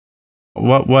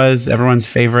What was everyone's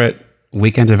favorite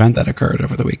weekend event that occurred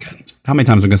over the weekend? How many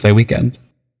times am I going to say weekend?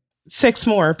 6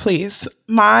 more, please.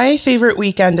 My favorite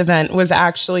weekend event was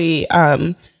actually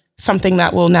something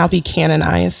that will now be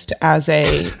canonized as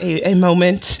a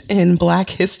moment in Black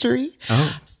history.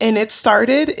 Oh. And it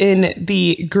started in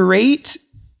the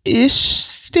great-ish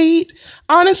state.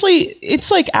 Honestly, it's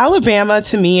like Alabama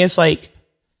to me is like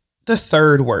the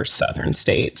 3rd worst southern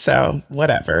state. So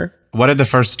whatever. What are the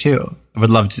first 2? I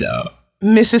would love to know.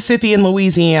 Mississippi and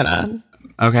Louisiana.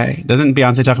 Okay. Doesn't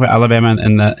Beyonce talk about Alabama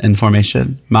in the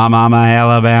information? Mama,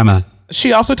 Alabama.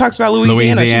 She also talks about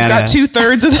Louisiana. She's got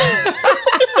 2/3 of the...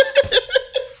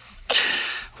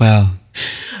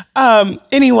 Well.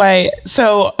 Anyway,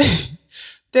 so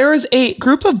there was a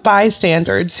group of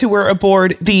bystanders who were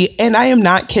aboard the, and I am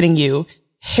not kidding you,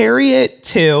 Harriet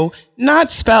 2,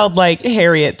 not spelled like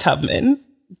Harriet Tubman,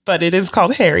 but it is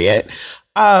called Harriet.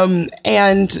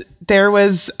 And there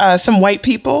was some white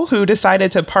people who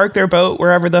decided to park their boat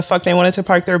wherever the fuck they wanted to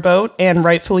park their boat. And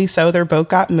rightfully so, their boat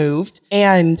got moved.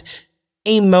 And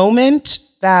a moment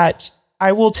that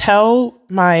I will tell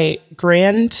my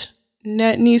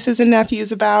nieces and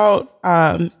nephews about,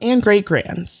 and great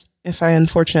grands, if I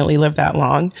unfortunately live that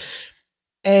long,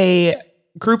 a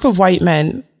group of white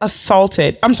men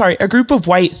a group of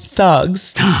white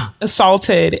thugs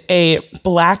assaulted a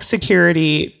Black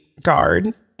security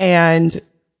guard, and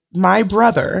my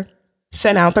brother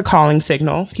sent out the calling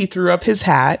signal. He threw up his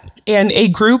hat, and a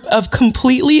group of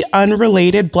completely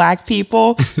unrelated Black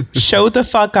people showed the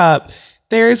fuck up.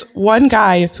 There's one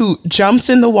guy who jumps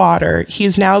in the water.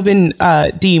 He's now been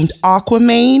deemed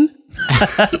Aquaman.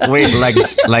 Wait,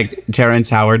 like Terrence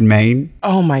Howard, Maine?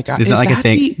 Oh my God. Is that like a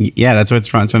thing? Yeah, that's what it's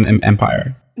from. It's from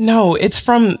Empire. No, it's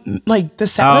from like the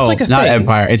South. That's like a not thing.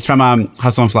 Empire. It's from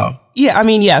Hustle and Flow. Yeah, I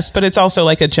mean, yes, but it's also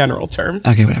like a general term.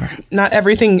 Okay, whatever. Not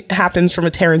everything happens from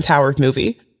a Terrence Howard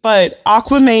movie. But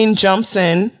Aquaman jumps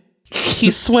in.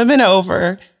 He's swimming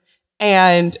over.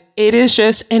 And it is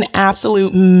just an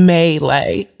absolute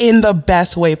melee in the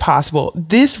best way possible.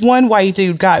 This one white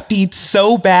dude got beat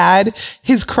so bad,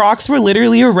 his Crocs were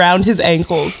literally around his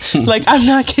ankles. Like, I'm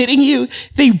not kidding you.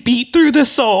 They beat through the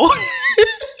sole.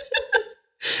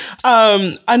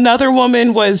 Another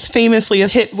woman was famously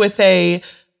hit with a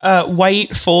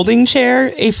white folding chair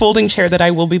that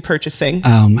I will be purchasing.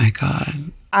 Oh my God.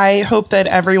 I hope that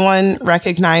everyone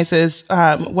recognizes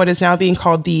what is now being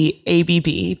called the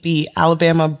ABB, the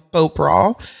Alabama Boat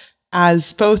Brawl,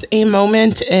 as both a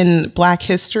moment in Black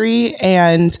history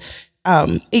and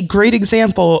a great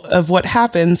example of what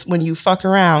happens when you fuck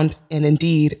around and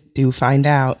indeed do find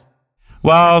out.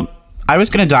 Well, I was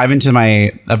going to dive into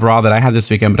a brawl that I had this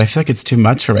weekend, but I feel like it's too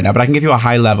much for right now. But I can give you a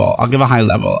high level. I'll give a high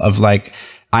level of like,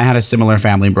 I had a similar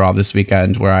family brawl this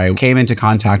weekend where I came into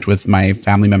contact with my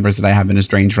family members that I have been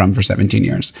estranged from for 17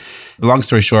 years. Long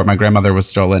story short, my grandmother was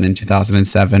stolen in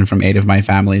 2007 from 8 of my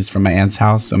families from my aunt's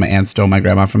house. So my aunt stole my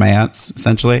grandma from my aunts,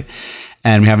 essentially.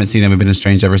 And we haven't seen them. We've been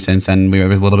estranged ever since. And we had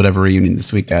a little bit of a reunion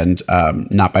this weekend,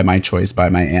 not by my choice, by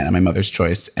my aunt and my mother's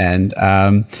choice. And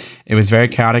it was very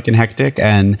chaotic and hectic.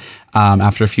 And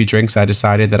after a few drinks, I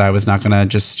decided that I was not going to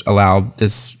just allow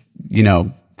this,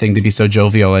 thing to be so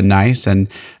jovial and nice. And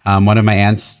one of my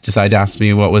aunts decided to ask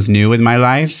me what was new in my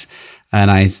life. And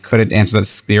I couldn't answer that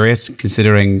serious,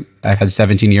 considering I've had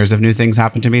 17 years of new things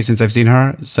happen to me since I've seen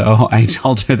her. So I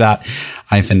told her that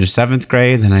I finished 7th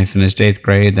grade, then I finished 8th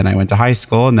grade, then I went to high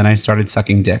school, and then I started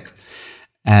sucking dick.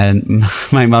 And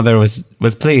my mother was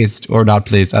pleased, or not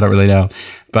pleased, I don't really know.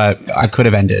 But I could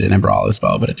have ended in a brawl as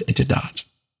well, but it did not.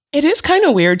 It is kind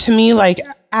of weird to me, like,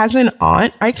 as an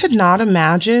aunt, I could not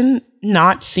imagine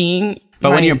not seeing.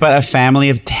 But but a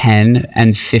family of 10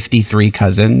 and 53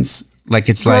 cousins, like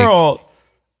it's Girl, like,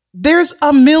 there's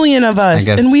a million of us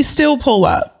and we still pull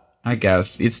up. I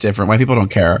guess it's different. White people don't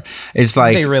care. It's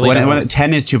like they really when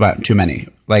 10 is too many.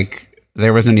 Like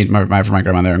there was no need for my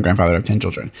grandmother and grandfather to have 10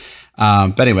 children.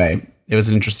 But anyway, it was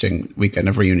an interesting weekend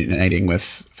of reuniting with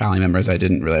family members I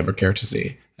didn't really ever care to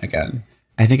see again.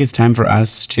 I think it's time for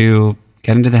us to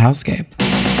get into the hellscape.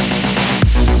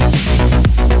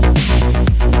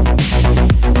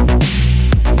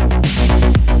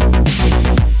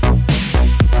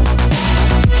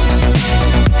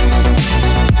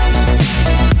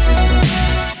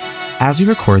 As we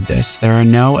record this, there are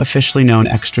no officially known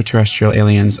extraterrestrial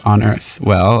aliens on Earth.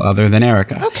 Well, other than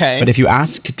Erica. Okay. But if you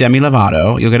ask Demi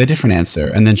Lovato, you'll get a different answer,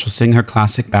 and then she'll sing her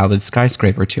classic ballad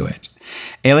Skyscraper to it.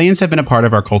 Aliens have been a part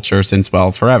of our culture since,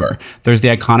 well, forever. There's the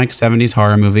iconic 70s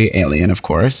horror movie Alien, of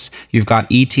course. You've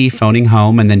got E.T. phoning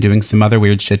home and then doing some other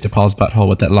weird shit to Paul's butthole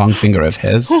with that long finger of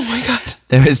his. Oh my God.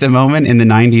 There was the moment in the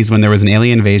 90s when there was an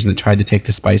alien invasion that tried to take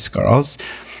the Spice Girls.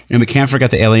 And we can't forget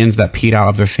the aliens that peed out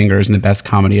of their fingers in the best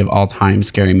comedy of all time,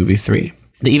 Scary Movie 3.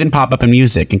 They even pop up in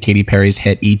music in Katy Perry's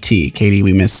hit E.T. Katy,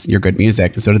 we miss your good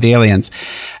music. And so do the aliens.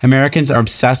 Americans are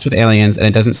obsessed with aliens, and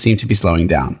it doesn't seem to be slowing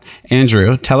down.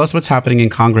 Andrew, tell us what's happening in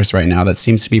Congress right now that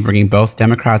seems to be bringing both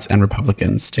Democrats and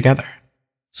Republicans together.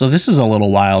 So this is a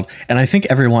little wild, and I think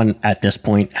everyone at this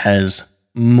point has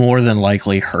more than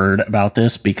likely heard about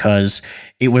this because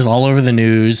it was all over the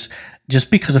news just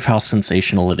because of how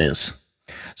sensational it is.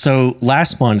 So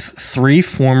last month, 3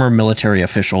 former military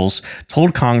officials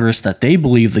told Congress that they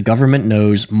believe the government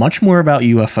knows much more about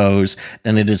UFOs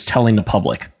than it is telling the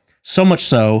public. So much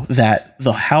so that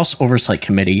the House Oversight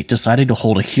Committee decided to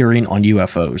hold a hearing on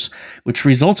UFOs, which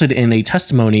resulted in a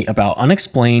testimony about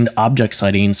unexplained object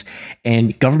sightings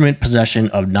and government possession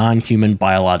of non-human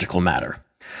biological matter.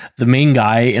 The main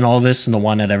guy in all this, and the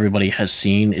one that everybody has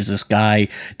seen, is this guy,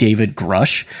 David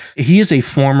Grush. He is a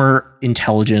former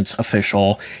intelligence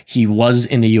official. He was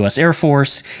in the U.S. Air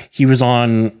Force. He was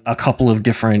on a couple of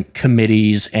different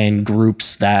committees and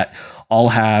groups that all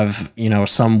have,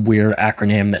 some weird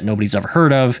acronym that nobody's ever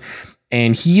heard of.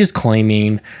 And he is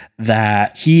claiming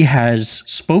that he has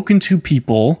spoken to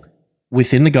people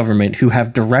within the government who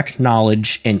have direct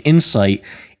knowledge and insight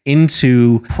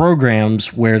into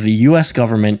programs where the U.S.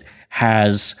 government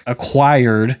has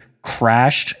acquired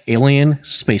crashed alien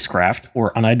spacecraft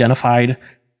or unidentified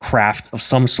craft of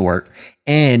some sort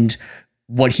and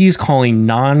what he's calling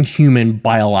non-human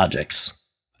biologics.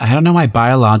 I don't know why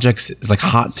biologics is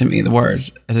hot to me, the word.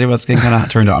 Is anyone else getting kind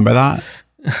of turned on by that?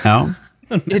 No?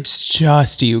 It's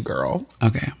just you, girl.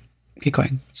 Okay. Keep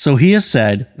going. So he has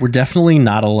said, we're definitely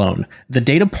not alone. The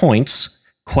data points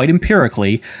quite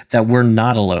empirically that we're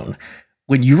not alone.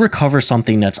 When you recover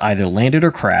something that's either landed or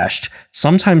crashed,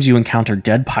 sometimes you encounter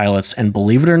dead pilots, and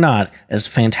believe it or not, as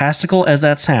fantastical as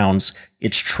that sounds,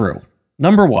 it's true.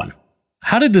 Number 1,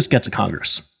 how did this get to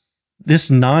Congress?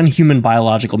 This non-human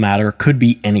biological matter could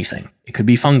be anything. It could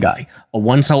be fungi, a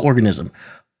one-cell organism,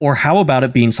 or how about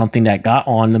it being something that got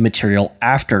on the material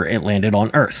after it landed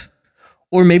on Earth?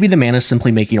 Or maybe the man is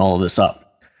simply making all of this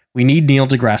up. We need Neil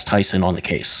deGrasse Tyson on the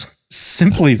case.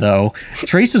 Simply, though,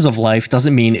 traces of life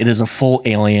doesn't mean it is a full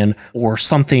alien or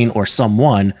something or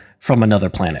someone from another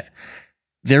planet.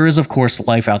 There is, of course,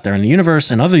 life out there in the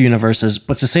universe and other universes,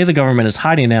 but to say the government is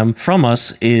hiding them from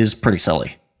us is pretty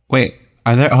silly. Wait,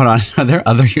 are there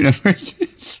other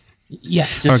universes?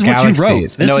 Yes. This or is galaxies? What you wrote.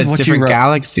 This No, is it's what you different wrote.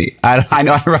 galaxy. I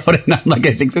know I wrote it, and I'm like,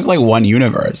 I think there's one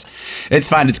universe. It's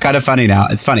fine. It's kind of funny now.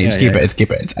 It's funny. Just keep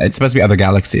it. It's supposed to be other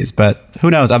galaxies, but who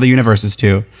knows? Other universes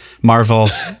too. Marvel,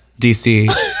 DC,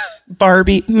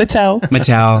 Barbie, Mattel.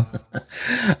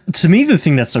 To me, the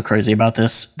thing that's so crazy about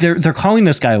this, they're calling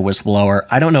this guy a whistleblower.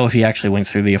 I don't know if he actually went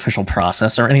through the official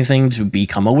process or anything to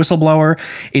become a whistleblower.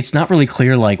 It's not really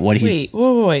clear what he's...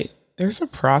 Wait. There's a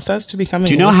process to becoming a whistleblower?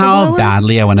 Do you know how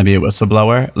badly I want to be a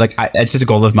whistleblower? It's just a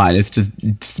goal of mine. It's to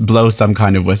just blow some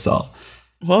kind of whistle.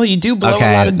 Well, you do blow a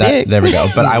lot of dick. There we go.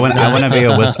 But I want to be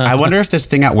a whistle. I wonder if this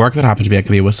thing at work that happened to be, I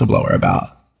could be a whistleblower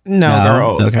about.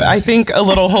 No, girl. Okay. I think a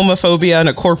little homophobia in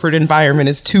a corporate environment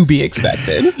is to be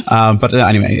expected. But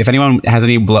anyway, if anyone has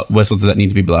any whistles that need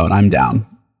to be blown, I'm down.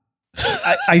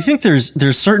 I think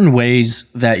there's certain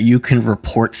ways that you can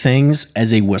report things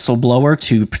as a whistleblower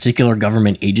to particular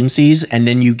government agencies, and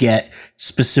then you get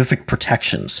specific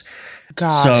protections.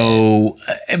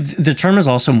 The term is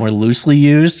also more loosely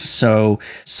used. So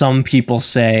some people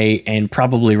say, and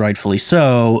probably rightfully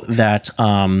so, that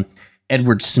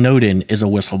Edward Snowden is a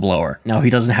whistleblower. Now, he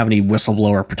doesn't have any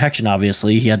whistleblower protection,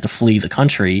 obviously. He had to flee the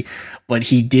country, but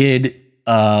he did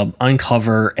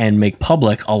uncover and make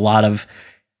public a lot of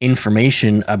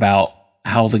information about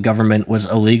how the government was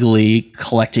illegally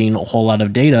collecting a whole lot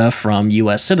of data from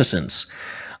U.S. citizens.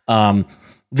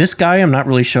 This guy, I'm not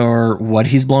really sure what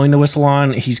he's blowing the whistle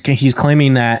on. He's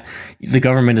claiming that the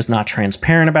government is not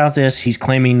transparent about this. He's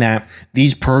claiming that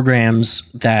these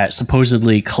programs that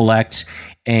supposedly collect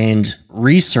and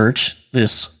research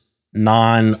this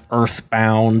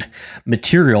non-earthbound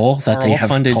material that they have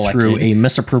funded through a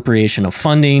misappropriation of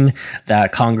funding,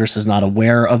 that Congress is not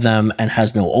aware of them and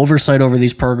has no oversight over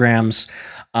these programs.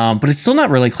 But it's still not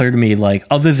really clear to me,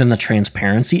 other than the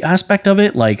transparency aspect of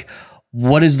it,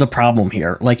 what is the problem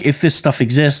here? If this stuff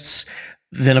exists,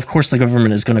 then of course the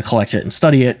government is going to collect it and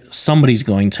study it. Somebody's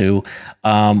going to.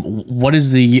 What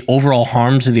is the overall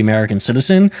harm to the American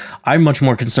citizen? I'm much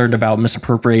more concerned about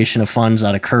misappropriation of funds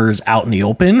that occurs out in the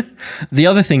open. The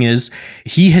other thing is,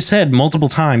 he has said multiple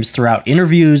times throughout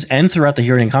interviews and throughout the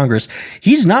hearing in Congress,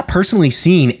 he's not personally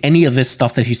seen any of this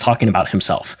stuff that he's talking about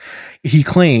himself. He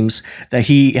claims that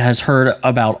he has heard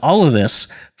about all of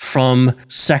this from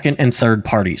second and third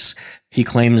parties. He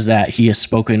claims that he has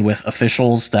spoken with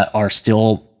officials that are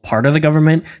still part of the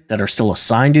government, that are still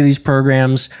assigned to these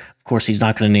programs. Of course, he's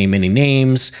not going to name any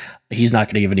names. He's not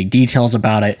going to give any details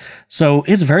about it. So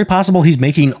it's very possible he's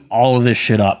making all of this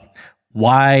shit up.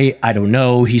 Why? I don't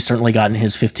know. He's certainly gotten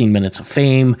his 15 minutes of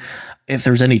fame. If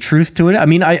there's any truth to it, I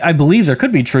mean, I believe there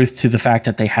could be truth to the fact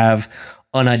that they have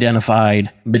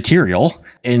unidentified material.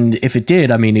 And if it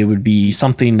did, I mean, it would be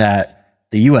something that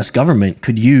the US government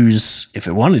could use if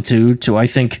it wanted to, I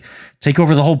think, take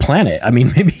over the whole planet. I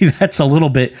mean, maybe that's a little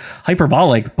bit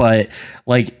hyperbolic, but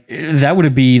like that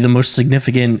would be the most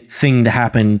significant thing to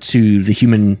happen to the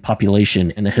human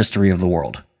population in the history of the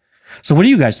world. So what do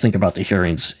you guys think about the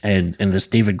hearings and this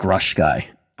David Grush guy?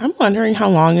 I'm wondering how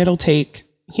long it'll take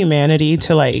humanity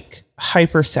to like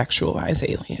hypersexualize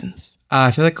aliens.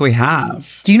 I feel like we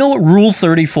have. Do you know what Rule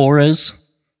 34 is?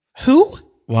 Who?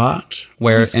 What?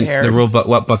 Where in the rule book?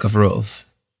 What book of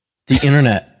rules? The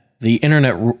internet. The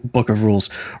internet book of rules.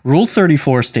 Rule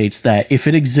 34 states that if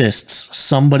it exists,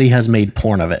 somebody has made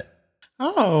porn of it.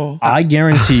 Oh. I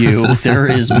guarantee you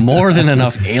there is more than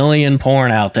enough alien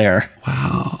porn out there.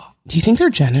 Wow. Do you think their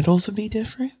genitals would be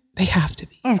different? They have to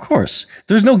be. Of course.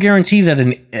 There's no guarantee that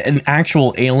an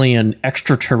actual alien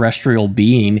extraterrestrial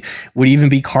being would even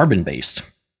be carbon-based.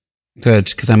 Good,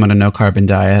 because I'm on a no-carbon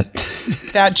diet.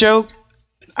 That joke,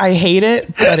 I hate it,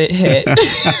 but it hit.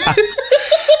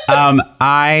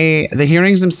 The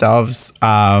hearings themselves,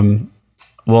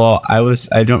 well,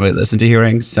 I don't really listen to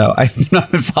hearings, so I've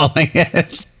not been following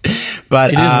it.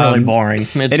 But it is really boring.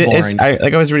 It's boring.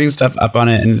 I was reading stuff up on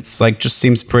it, and it's like just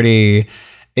seems pretty.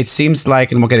 It seems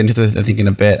like, and we'll get into this, I think, in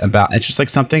a bit about. It's just like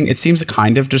something. It seems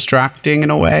kind of distracting in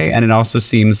a way, and it also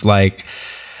seems like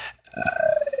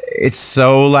it's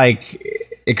so like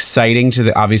exciting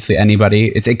to obviously anybody.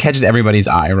 It catches everybody's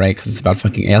eye, right? Because it's about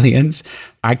fucking aliens.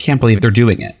 I can't believe they're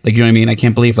doing it. Like, you know what I mean? I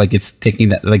can't believe like it's taking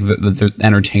that, like they're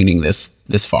entertaining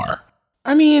this far.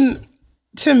 I mean,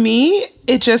 to me,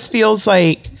 it just feels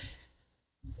like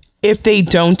if they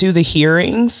don't do the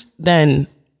hearings, then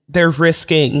they're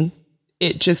risking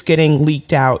it just getting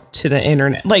leaked out to the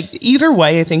internet. Like, either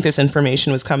way, I think this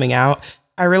information was coming out.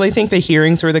 I really think the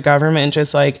hearings were the government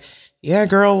just like, yeah,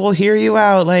 girl, we'll hear you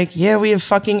out. Like, yeah, we have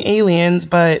fucking aliens,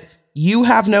 but you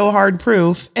have no hard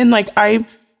proof. And like,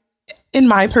 in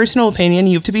my personal opinion,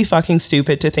 you have to be fucking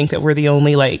stupid to think that we're the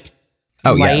only like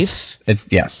life. Yes. It's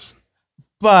yes.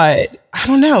 But I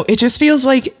don't know. It just feels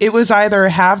like it was either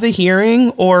have the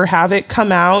hearing or have it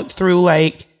come out through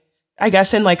like, I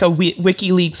guess in like a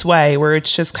WikiLeaks way where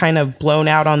it's just kind of blown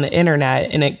out on the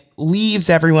internet and it leaves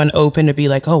everyone open to be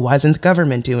like, oh, why isn't the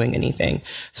government doing anything?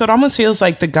 So it almost feels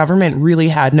like the government really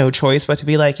had no choice but to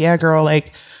be like, yeah, girl,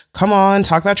 like, come on,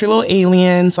 talk about your little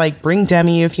aliens, like bring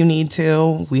Demi if you need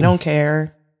to. We don't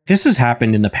care. This has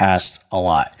happened in the past a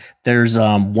lot. There's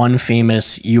one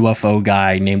famous UFO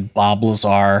guy named Bob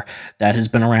Lazar that has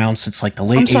been around since like the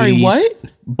late 80s. I'm sorry, what?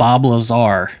 Bob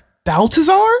Lazar.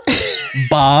 Baltazar?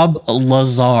 Bob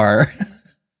Lazar.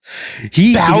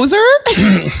 Bowser?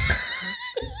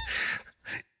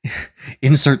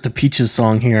 Insert the Peaches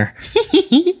song here.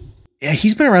 Yeah,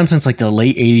 he's been around since like the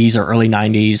late 80s or early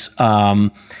 90s.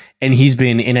 And he's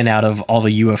been in and out of all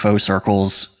the UFO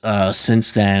circles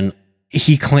since then.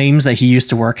 He claims that he used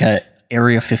to work at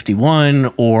Area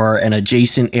 51 or an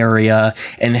adjacent area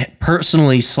and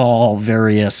personally saw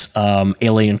various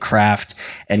alien craft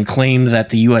and claimed that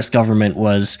the US government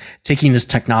was taking this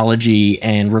technology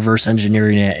and reverse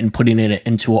engineering it and putting it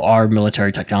into our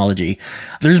military technology.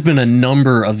 There's been a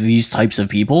number of these types of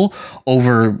people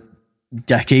over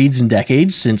decades and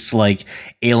decades since like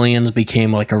aliens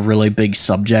became like a really big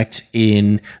subject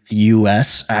in the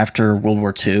US after World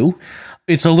War II.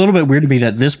 It's a little bit weird to me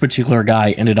that this particular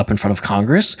guy ended up in front of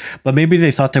Congress, but maybe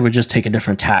they thought they would just take a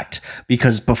different tact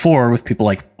because before with people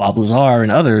like Bob Lazar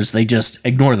and others, they just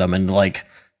ignore them and like,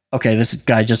 okay, this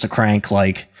guy just a crank.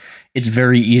 Like it's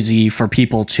very easy for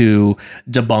people to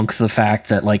debunk the fact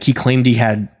that like he claimed he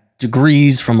had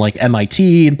degrees from like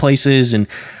MIT and places and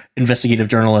investigative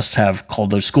journalists have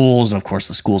called those schools, and of course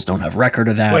the schools don't have record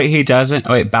of that. Wait, he doesn't?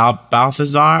 Wait,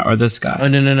 Balthazar or this guy? Oh,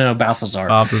 no, Balthazar.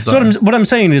 So what I'm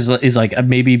saying is like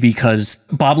maybe because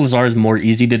Bob Lazar is more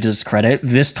easy to discredit,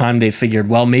 this time they figured,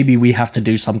 well, maybe we have to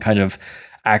do some kind of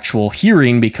actual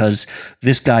hearing because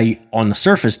this guy on the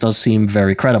surface does seem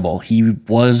very credible. He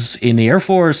was in the Air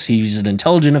Force. He's an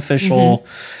intelligent official.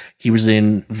 Mm-hmm. He was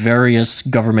in various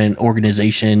government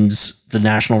organizations, the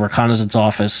National Reconnaissance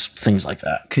Office, things like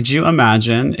that. Could you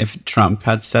imagine if Trump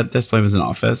had said this when he was in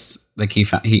office? Like he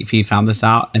found this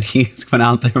out and he went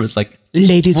out there and was like,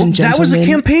 Ladies and gentlemen, that was a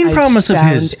campaign promise of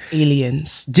his.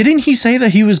 Aliens. Didn't he say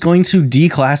that he was going to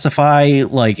declassify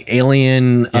like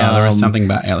alien? Yeah, there was something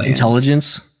about aliens.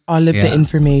 Intelligence. All of the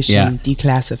information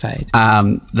declassified.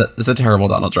 That's a terrible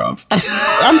Donald Trump.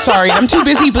 I'm sorry. I'm too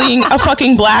busy being a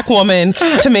fucking black woman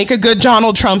to make a good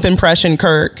Donald Trump impression,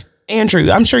 Kirk. Andrew,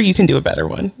 I'm sure you can do a better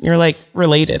one. You're like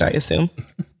related, I assume.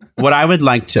 What I would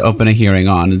like to open a hearing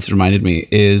on, it's reminded me,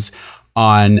 is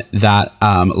on that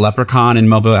leprechaun in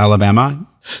Mobile, Alabama.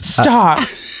 Stop.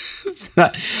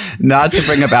 Not to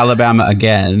bring up Alabama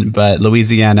again, but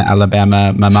Louisiana,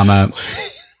 Alabama, my mama.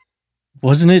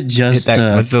 Wasn't it just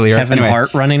what's the lyric? Kevin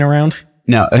Hart running around?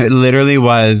 No, it literally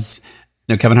was.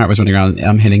 No, Kevin Hart was running around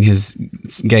hitting his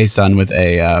gay son with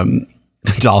a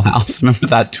dollhouse. Remember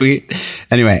that tweet?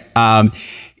 Anyway,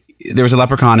 there was a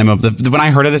leprechaun in Mobile. When I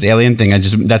heard of this alien thing,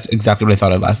 that's exactly what I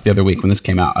thought of the other week when this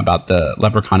came out about the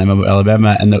leprechaun in Mobile,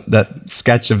 Alabama, and that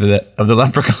sketch of the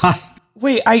leprechaun.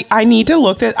 Wait, I need to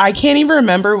look at. I can't even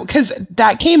remember because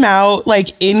that came out like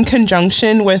in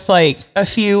conjunction with like a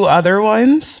few other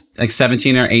ones. Like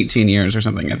 17 or 18 years or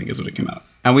something, I think is what it came out.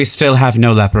 And we still have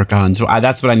no leprechauns. So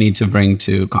that's what I need to bring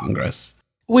to Congress.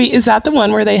 Wait, is that the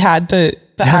one where they had the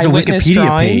eyewitness Wikipedia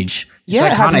drawing? page? Yeah,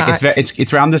 it's iconic.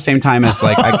 It's around the same time as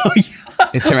like.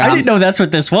 It's around. I didn't know that's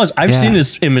what this was. I've seen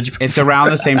this image. It's around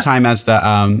the same time as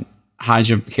the hide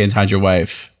your kids, hide your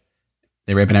wife.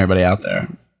 They're raping everybody out there.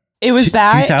 It was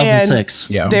that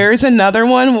 2006. And there's another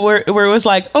one where it was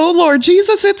like, oh Lord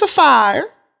Jesus, it's a fire.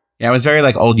 Yeah, it was very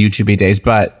like old YouTube days,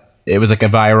 but it was like a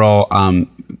viral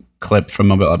clip from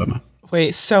Mobile, Alabama.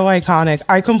 Wait, so iconic.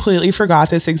 I completely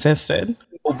forgot this existed.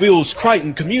 Mobile's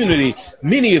Crichton community,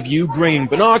 many of you bring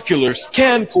binoculars,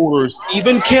 camcorders,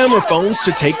 even camera phones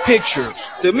to take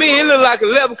pictures. To me, it look like a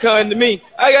leprechaun to me.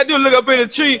 I gotta do is look up in the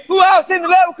tree. Who else in the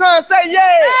leprechaun say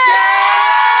yeah?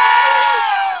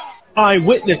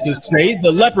 Eyewitnesses say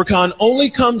the leprechaun only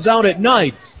comes out at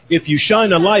night. If you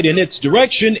shine a light in its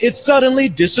direction, it suddenly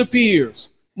disappears.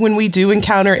 When we do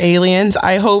encounter aliens,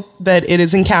 I hope that it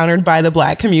is encountered by the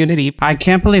black community. I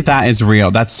can't believe that is real.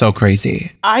 That's so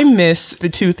crazy. I miss the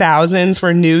 2000s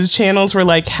where news channels were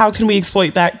like, how can we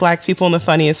exploit black people in the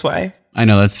funniest way? I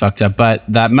know that's fucked up, but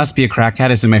that must be a crackhead,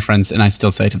 as in my friends, and I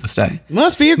still say to this day.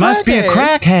 Must be a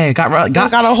crackhead.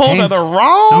 Got a hold of the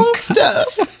wrong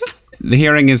stuff. The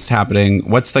hearing is happening.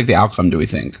 What's like the outcome, do we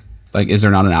think? Like, is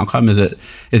there not an outcome? Is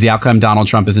the outcome Donald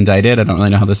Trump is indicted? I don't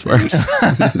really know how this works.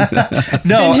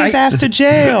 No, send his ass to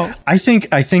jail. I think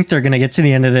they're going to get to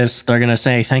the end of this. They're going to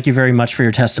say, thank you very much for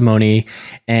your testimony.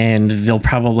 And they'll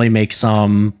probably make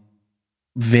some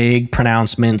vague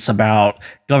pronouncements about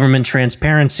government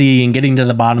transparency and getting to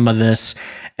the bottom of this.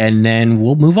 And then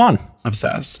we'll move on.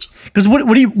 Obsessed. Because what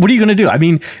are you going to do? I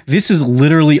mean, this is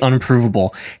literally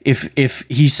unprovable. If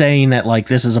he's saying that like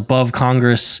this is above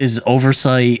Congress's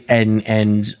oversight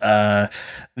and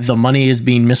the money is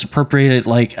being misappropriated,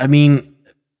 like, I mean,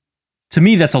 to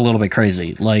me that's a little bit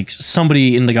crazy. Like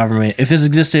somebody in the government, if this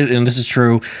existed and this is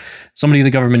true, somebody in the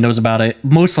government knows about it.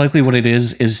 Most likely, what it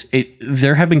is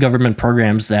there have been government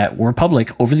programs that were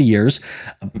public over the years.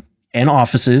 And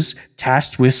offices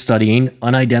tasked with studying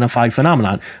unidentified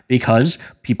phenomenon because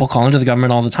people call into the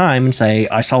government all the time and say,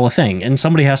 I saw a thing. And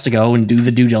somebody has to go and do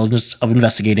the due diligence of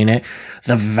investigating it.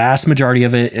 The vast majority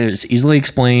of it is easily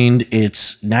explained.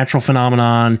 It's natural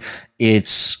phenomenon.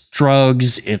 It's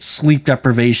drugs. It's sleep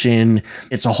deprivation.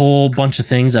 It's a whole bunch of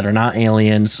things that are not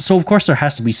aliens. So, of course, there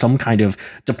has to be some kind of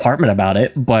department about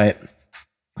it. But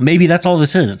maybe that's all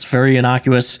this is. It's very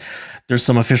innocuous. There's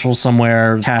some officials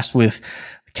somewhere tasked with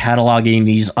cataloging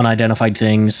these unidentified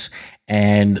things,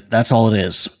 and that's all it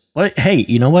is. But hey,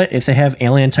 you know what? If they have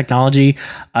alien technology,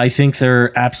 I think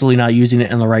they're absolutely not using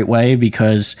it in the right way,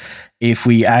 because if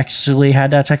we actually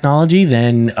had that technology,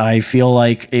 then I feel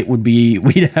like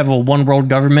we'd have a one world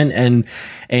government,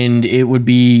 and it would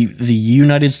be the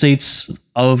United States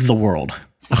of the world.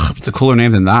 Ugh, it's a cooler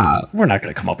name than that. We're not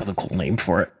going to come up with a cool name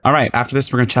for it. All right, after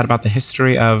this, we're going to chat about the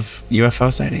history of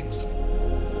UFO sightings.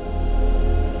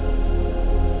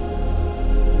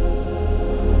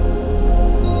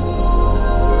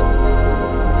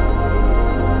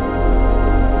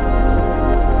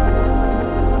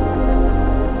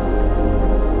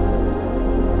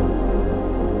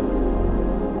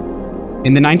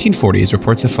 In the 1940s,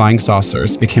 reports of flying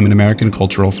saucers became an American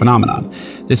cultural phenomenon.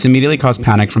 This immediately caused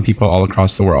panic from people all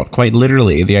across the world. Quite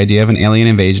literally, the idea of an alien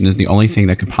invasion is the only thing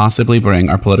that could possibly bring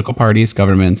our political parties,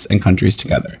 governments, and countries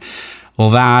together.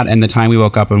 Well, that and the time we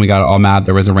woke up and we got all mad,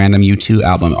 there was a random U2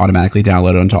 album automatically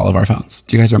downloaded onto all of our phones.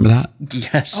 Do you guys remember that?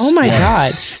 Yes. Oh my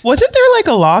God. Wasn't there like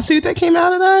a lawsuit that came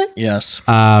out of that? Yes.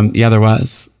 Yeah, there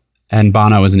was. And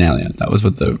Bono was an alien. That was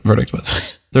what the verdict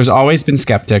was. There's always been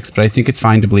skeptics, but I think it's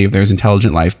fine to believe there's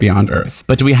intelligent life beyond Earth.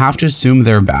 But do we have to assume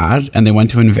they're bad and they want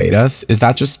to invade us? Is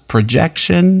that just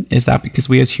projection? Is that because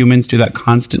we as humans do that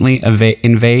constantly,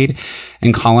 invade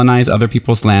and colonize other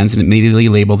people's lands and immediately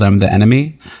label them the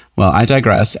enemy? Well, I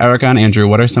digress. Erica and Andrew,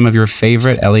 what are some of your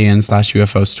favorite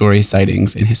alien/UFO story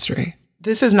sightings in history?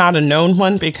 This is not a known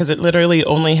one because it literally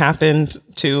only happened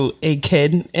to a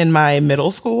kid in my middle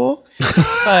school.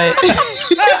 But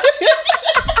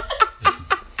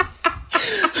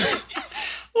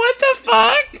What the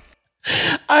fuck?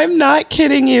 I'm not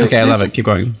kidding you. Okay, I love it. Keep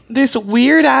going. This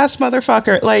weird ass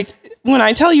motherfucker. Like, when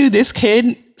I tell you this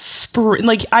kid,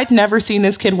 like, I'd never seen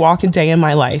this kid walk a day in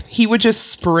my life. He would just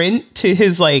sprint to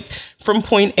his, like, from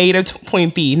point A to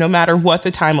point B, no matter what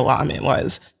the time allotment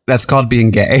was. That's called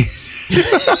being gay.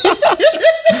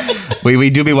 we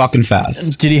do be walking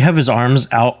fast. Did he have his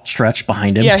arms outstretched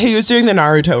behind him? Yeah, he was doing the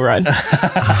Naruto run.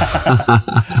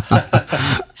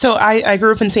 So I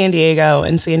grew up in San Diego.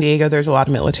 In San Diego, there's a lot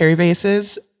of military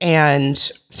bases. And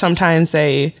sometimes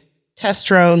they test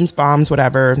drones, bombs,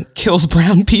 whatever, kills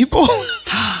brown people.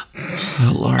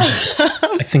 Oh, Lord.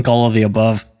 I think all of the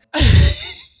above.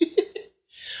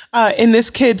 And this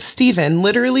kid, Steven,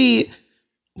 literally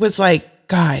was like,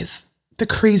 guys, the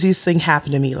craziest thing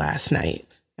happened to me last night.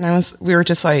 And we were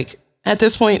just like, at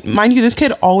this point, mind you, this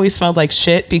kid always smelled like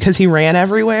shit because he ran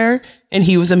everywhere and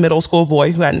he was a middle school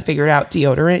boy who hadn't figured out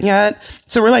deodorant yet.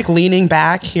 So we're like leaning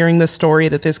back, hearing the story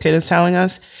that this kid is telling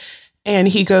us. And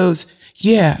he goes,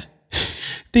 yeah,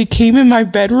 they came in my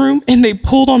bedroom and they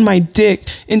pulled on my dick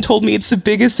and told me it's the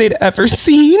biggest they'd ever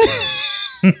seen.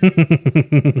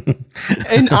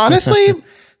 And honestly,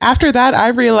 after that, I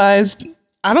realized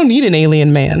I don't need an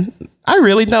alien man. I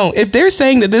really don't. If they're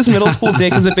saying that this middle school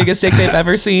dick is the biggest dick they've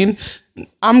ever seen,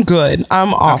 I'm good.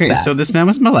 I'm off. Okay, so this man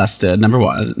was molested, number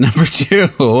one. Number two,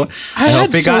 I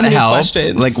hope he got help.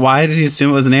 Questions. Like, why did he assume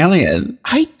it was an alien?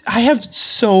 I have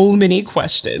so many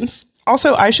questions.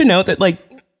 Also, I should note that, like,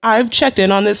 I've checked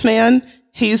in on this man.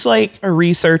 He's like a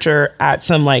researcher at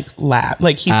some like lab.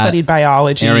 Like, he studied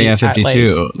biology. Area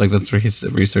 52. Like, that's where he's a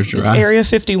researcher it's at. Area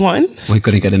 51. We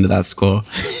couldn't get into that school.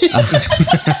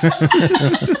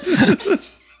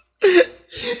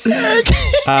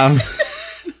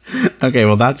 Okay,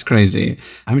 well, that's crazy.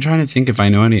 I'm trying to think if I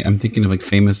know any. I'm thinking of like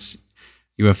famous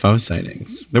UFO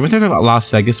sightings. There was a Las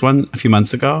Vegas one a few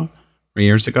months ago or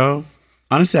years ago.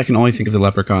 Honestly, I can only think of the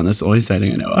leprechaun. That's the only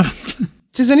sighting I know of.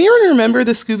 Does anyone remember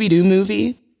the Scooby-Doo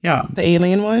movie? Yeah. The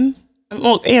alien one?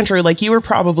 Well, Andrew, like, you were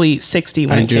probably 60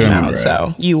 when it came out,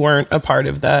 so you weren't a part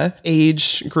of the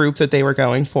age group that they were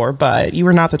going for, but you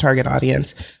were not the target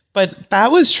audience. But that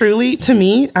was truly, to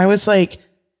me, I was like,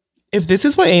 if this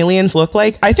is what aliens look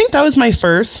like, I think that was my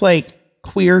first, like,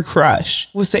 queer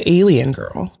crush, was the alien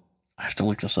girl. I have to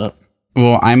look this up.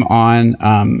 Well, I'm on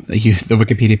the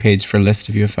Wikipedia page for a list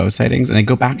of UFO sightings, and I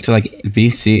go back to, like,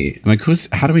 BC. I'm like,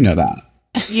 how do we know that?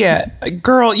 Yeah,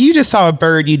 girl, you just saw a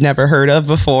bird you'd never heard of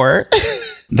before.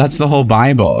 That's the whole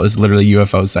Bible, is literally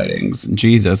UFO sightings.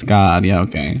 Jesus, God, yeah,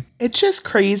 okay. It's just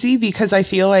crazy because I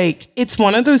feel like it's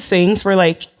one of those things where,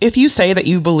 like, if you say that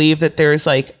you believe that there's,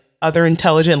 like, other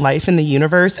intelligent life in the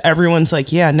universe, everyone's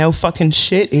like, yeah, no fucking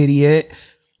shit, idiot.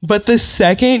 But the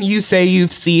second you say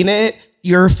you've seen it,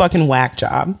 you're a fucking whack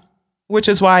job. Which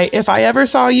is why if I ever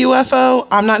saw a UFO,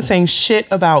 I'm not saying shit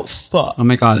about fuck. Oh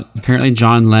my God. Apparently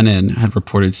John Lennon had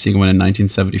reported seeing one in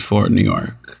 1974 in New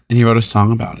York. And he wrote a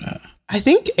song about it. I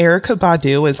think Erykah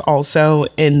Badu is also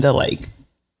in the, like,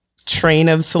 train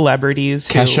of celebrities.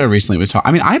 Kesha recently was talking.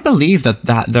 I mean, I believe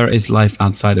that there is life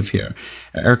outside of here.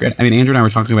 Andrew and I were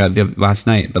talking about it last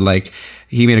night, but, like,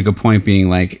 he made a good point being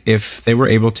like, if they were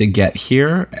able to get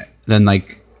here, then,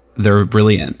 like, they're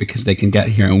brilliant because they can get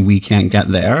here and we can't get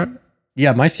there.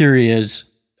 Yeah, my theory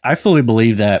is I fully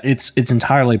believe that it's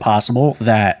entirely possible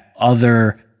that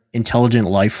other intelligent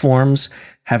life forms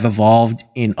have evolved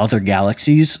in other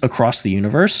galaxies across the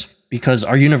universe because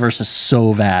our universe is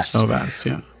so vast. So vast,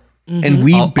 yeah. Mm-hmm. And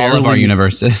we all of our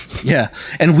universes. Yeah.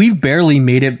 And we've barely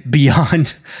made it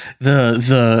beyond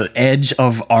the edge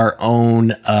of our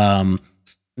own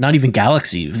not even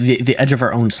galaxy, the edge of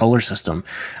our own solar system.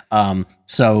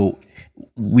 So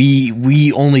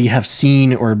we only have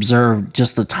seen or observed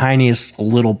just the tiniest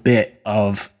little bit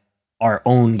of our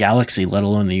own galaxy, let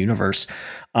alone the universe.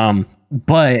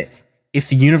 But if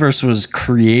the universe was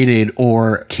created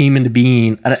or came into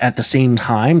being at the same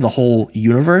time, the whole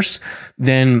universe,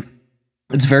 then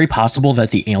it's very possible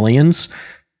that the aliens,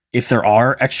 if there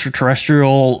are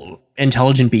extraterrestrial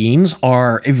intelligent beings,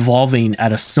 are evolving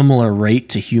at a similar rate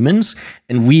to humans,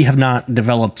 and we have not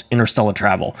developed interstellar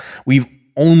travel. We've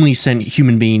only sent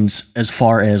human beings as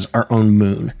far as our own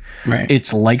moon. Right.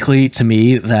 It's likely to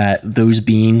me that those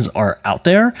beings are out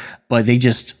there, but they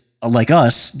just, like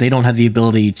us, they don't have the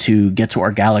ability to get to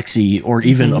our galaxy or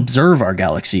even observe our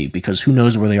galaxy, because who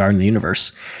knows where they are in the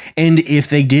universe. And if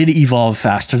they did evolve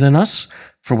faster than us,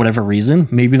 for whatever reason,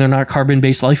 maybe they're not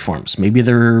carbon-based life forms. Maybe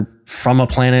they're from a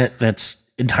planet that's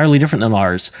entirely different than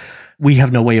ours. We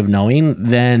have no way of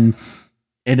knowing. And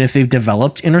if they've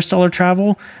developed interstellar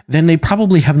travel, then they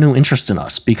probably have no interest in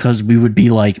us, because we would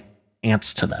be like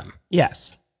ants to them.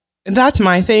 Yes. And that's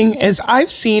my thing, is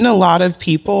I've seen a lot of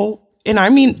people, and I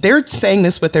mean, they're saying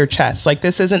this with their chest. Like,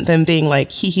 this isn't them being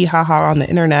like hee hee ha ha on the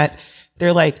internet.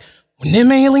 They're like, when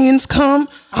them aliens come,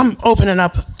 I'm opening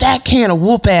up a fat can of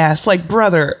whoop ass. Like,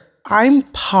 brother, I'm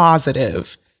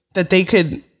positive that they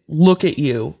could look at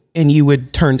you and you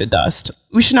would turn to dust.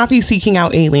 We should not be seeking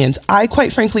out aliens. I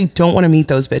quite frankly don't want to meet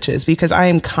those bitches, because I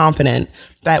am confident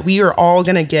that we are all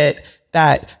going to get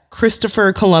that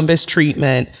Christopher Columbus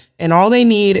treatment, and all they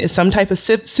need is some type of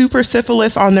super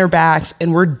syphilis on their backs,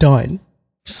 and we're done.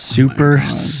 Super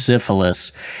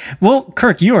syphilis. Well,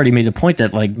 Kirk, you already made the point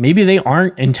that like maybe they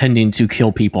aren't intending to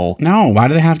kill people. No, why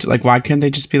do they have to, like, why can't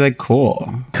they just be like,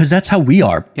 cool? Because that's how we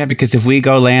are. Yeah, because if we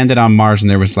landed on Mars and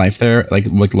there was life there, like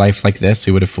life like this,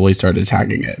 we would have fully started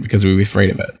attacking it because we would be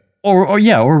afraid of it.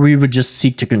 Or we would just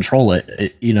seek to control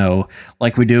it, you know,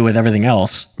 like we do with everything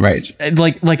else. Right.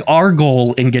 Like our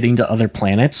goal in getting to other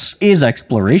planets is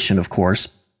exploration, of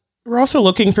course. We're also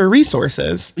looking for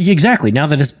resources. Exactly. Now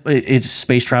that it's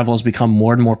space travel has become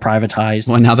more and more privatized.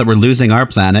 Well, now that we're losing our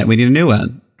planet, we need a new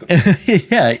one.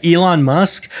 Yeah, Elon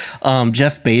Musk,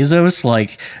 Jeff Bezos,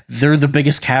 like they're the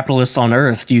biggest capitalists on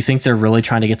Earth. Do you think they're really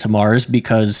trying to get to Mars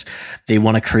because they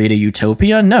want to create a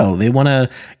utopia? No, they want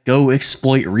to go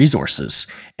exploit resources.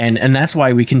 And that's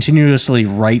why we continuously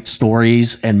write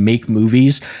stories and make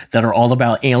movies that are all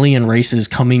about alien races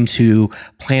coming to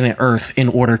planet Earth in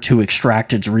order to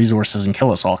extract its resources and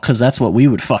kill us all, because that's what we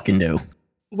would fucking do.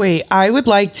 Wait, I would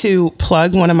like to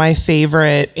plug one of my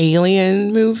favorite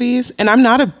alien movies. And I'm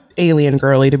not a alien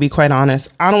girly, to be quite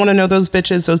honest. I don't want to know those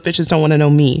bitches. Those bitches don't want to know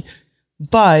me.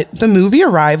 But the movie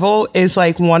Arrival is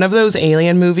like one of those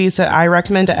alien movies that I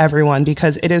recommend to everyone,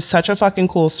 because it is such a fucking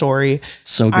cool story.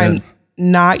 So good. I'm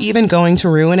not even going to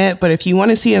ruin it, but if you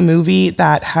want to see a movie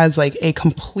that has like a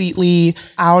completely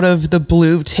out of the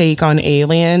blue take on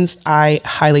aliens, I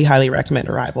highly, highly recommend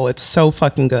Arrival. It's so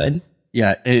fucking good.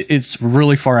 Yeah, it's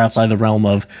really far outside the realm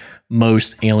of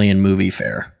most alien movie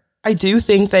fare. I do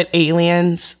think that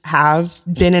aliens have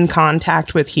been in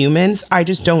contact with humans. I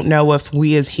just don't know if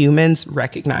we as humans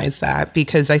recognize that,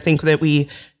 because I think that we,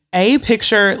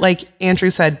 picture, like Andrew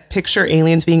said, picture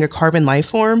aliens being a carbon life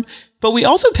form, but we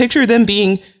also picture them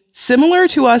being similar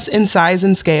to us in size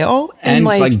and scale. And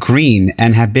like green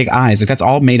and have big eyes. Like, that's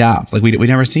all made up. Like, we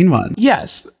never seen one.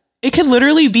 Yes. It could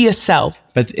literally be a cell.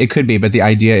 But it could be. But the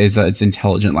idea is that it's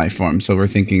intelligent life form. So we're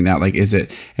thinking that, like, is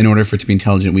it, in order for it to be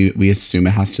intelligent, we assume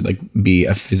it has to like be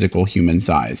a physical human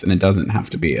size, and it doesn't have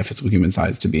to be a physical human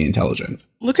size to be intelligent.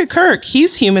 Look at Kirk.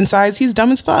 He's human size. He's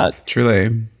dumb as fuck.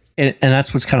 Truly. And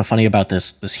that's what's kind of funny about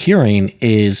this hearing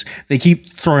is they keep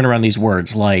throwing around these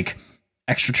words like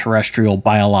extraterrestrial,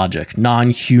 biologic,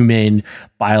 non-human,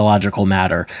 biological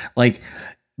matter. Like,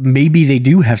 maybe they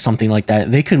do have something like that.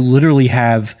 They could literally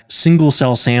have single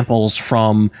cell samples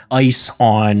from ice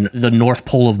on the North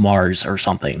Pole of Mars or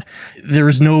something.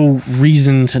 There's no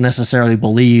reason to necessarily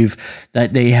believe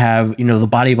that they have, you know, the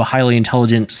body of a highly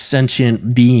intelligent,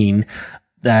 sentient being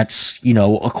that's, you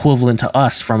know, equivalent to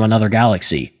us from another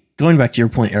galaxy. Going back to your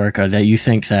point, Erica, that you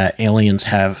think that aliens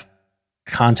have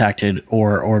contacted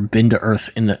or been to Earth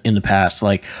in the past.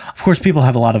 Like, of course, people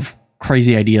have a lot of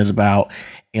crazy ideas about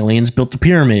aliens built the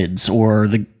pyramids or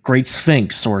the Great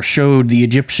Sphinx, or showed the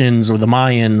Egyptians or the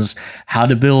Mayans how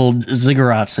to build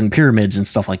ziggurats and pyramids and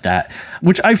stuff like that,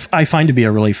 which I find to be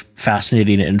a really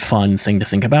fascinating and fun thing to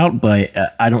think about, but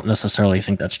I don't necessarily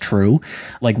think that's true.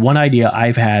 Like, one idea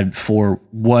I've had for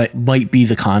what might be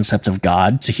the concept of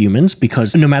God to humans,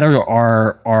 because no matter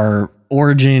our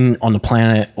origin on the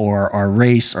planet or our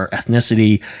race or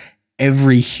ethnicity,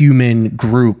 every human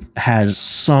group has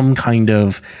some kind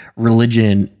of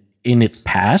religion in its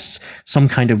past, some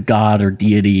kind of god or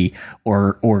deity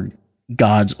or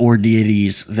gods or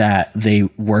deities that they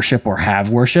worship or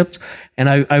have worshipped. And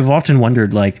I've often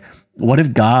wondered, like, what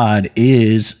if God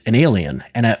is an alien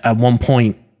and at one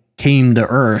point came to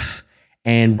Earth,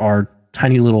 and our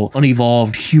tiny little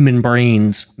unevolved human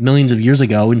brains millions of years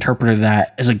ago interpreted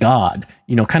that as a god?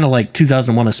 You know, kind of like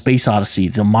 2001: A Space Odyssey.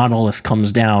 The monolith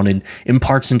comes down and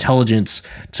imparts intelligence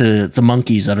to the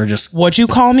monkeys that are just... What'd you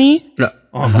call me?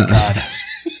 Oh my God.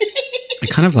 I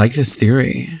kind of like this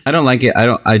theory. I don't like it.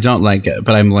 I don't like it,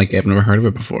 but I'm like, I've never heard of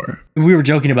it before. We were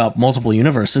joking about multiple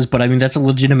universes, but I mean, that's a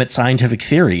legitimate scientific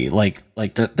theory. Like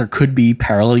there could be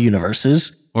parallel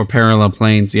universes. Or parallel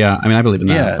planes. Yeah. I mean, I believe in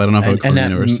that, Yeah. but I don't know if I would call and it that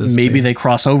universes. maybe they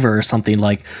cross over or something.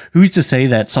 Like, who's to say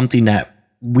that something that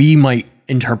we might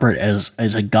interpret as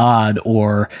a god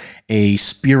or a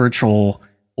spiritual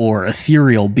or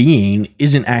ethereal being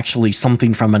isn't actually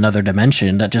something from another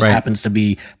dimension that just happens to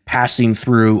be passing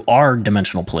through our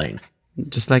dimensional plane.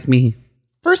 Just like me.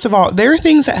 First of all, there are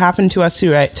things that happen to us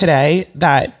today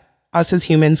that us as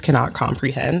humans cannot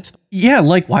comprehend. Yeah,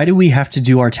 like, why do we have to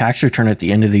do our tax return at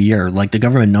the end of the year? Like, the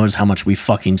government knows how much we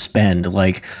fucking spend.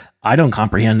 Like, I don't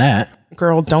comprehend that.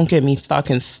 Girl, don't get me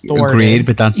fucking started. Agreed,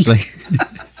 but that's like...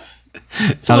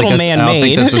 It's a little man-made. I don't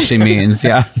think that's what she means.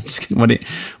 Yeah.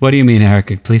 What do you mean,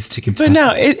 Erica? Please take your time. But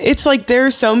no, it's like there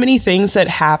are so many things that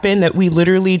happen that we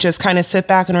literally just kind of sit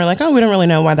back and we're like, oh, we don't really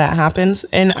know why that happens.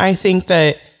 And I think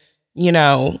that,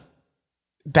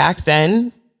 back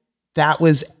then, that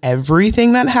was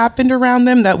everything that happened around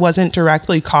them that wasn't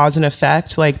directly cause and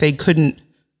effect. Like they couldn't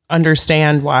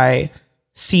understand why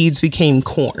seeds became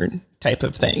corn type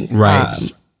of thing. Right.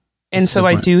 And so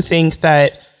I do think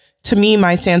that, to me,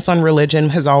 my stance on religion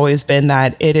has always been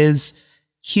that it is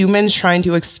humans trying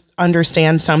to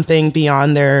understand something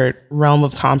beyond their realm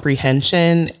of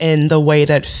comprehension in the way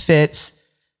that fits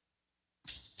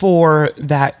for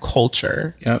that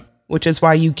culture. Yep. Which is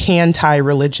why you can tie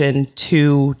religion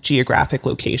to geographic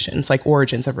locations, like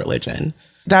origins of religion.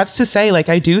 That's to say, like,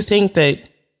 I do think that,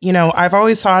 I've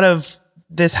always thought of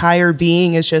this higher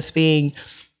being as just being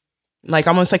like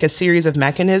almost like a series of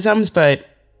mechanisms, but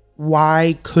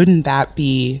why couldn't that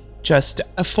be just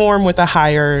a form with a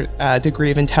higher degree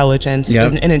of intelligence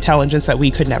and intelligence that we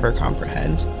could never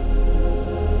comprehend?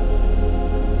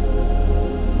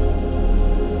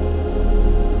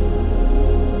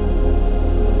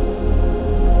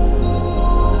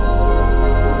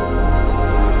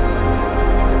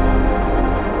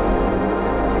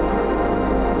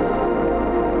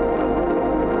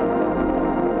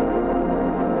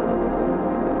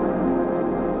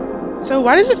 So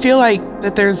why does it feel like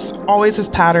that there's always this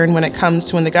pattern when it comes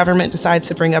to when the government decides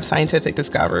to bring up scientific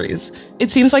discoveries?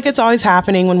 It seems like it's always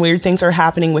happening when weird things are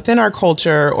happening within our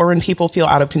culture or when people feel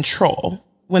out of control.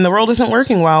 When the world isn't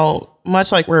working well,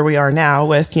 much like where we are now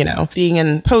with, being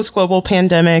in post-global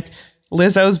pandemic,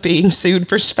 Lizzo's being sued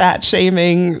for fat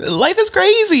shaming. Life is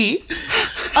crazy.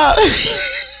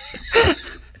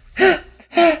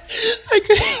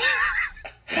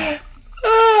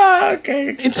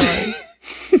 Okay.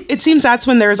 It seems that's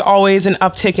when there's always an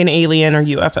uptick in alien or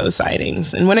UFO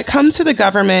sightings. And when it comes to the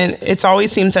government, it always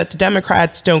seems that the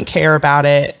Democrats don't care about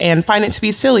it and find it to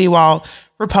be silly while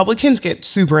Republicans get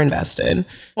super invested.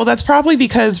 Well, that's probably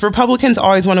because Republicans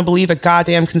always want to believe a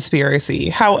goddamn conspiracy.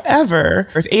 However,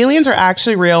 if aliens are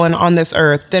actually real and on this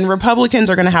earth, then Republicans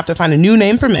are going to have to find a new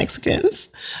name for Mexicans.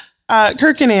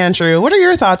 Kirk and Andrew, what are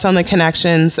your thoughts on the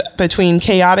connections between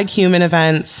chaotic human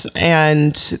events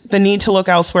and the need to look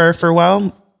elsewhere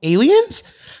for, aliens?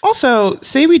 Also,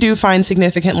 say we do find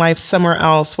significant life somewhere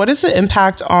else, what is the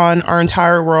impact on our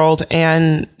entire world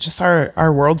and just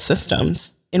our world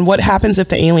systems? And what happens if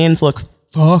the aliens look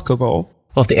fuckable?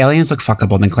 Well, if the aliens look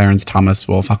fuckable, then Clarence Thomas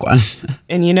will fuck one.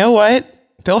 And you know what?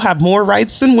 They'll have more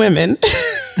rights than women.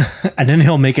 And then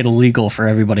he'll make it illegal for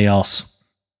everybody else.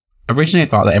 Originally, I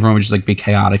thought that everyone would just be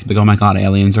chaotic, be like, oh my God,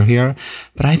 aliens are here.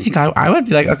 But I think I would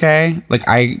be like, okay,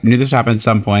 I knew this would happen at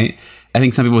some point. I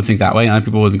think some people would think that way, and other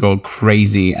people would go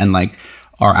crazy, and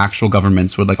our actual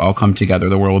governments would all come together.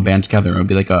 The world would band together. It would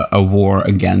be a war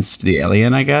against the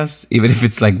alien, I guess, even if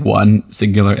it's one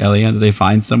singular alien that they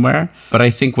find somewhere. But I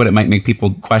think what it might make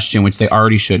people question, which they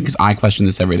already should, because I question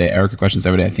this every day. Erica questions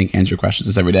every day. I think Andrew questions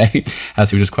this every day,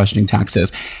 as he was just questioning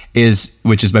taxes,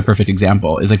 which is my perfect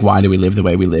example, is why do we live the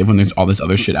way we live when there's all this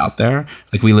other shit out there?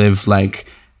 We live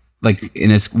in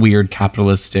this weird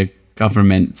capitalistic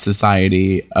government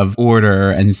society of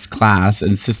order and class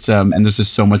and system, and there's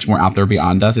just so much more out there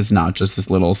beyond us. It's not just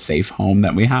this little safe home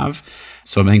that we have.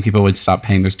 So I think people would stop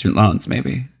paying their student loans,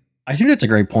 maybe. I think that's a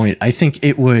great point. I think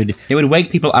it would wake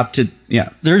people up to,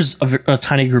 There's a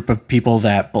tiny group of people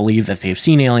that believe that they've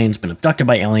seen aliens, been abducted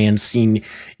by aliens, seen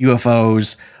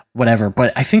UFOs, whatever.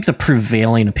 But I think the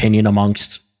prevailing opinion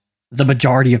amongst the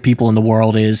majority of people in the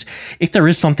world is if there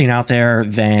is something out there,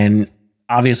 then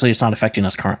obviously it's not affecting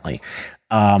us currently.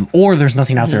 Or there's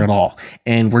nothing out there at all,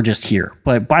 and we're just here.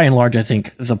 But by and large, I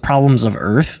think the problems of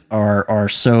Earth are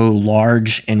so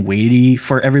large and weighty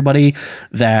for everybody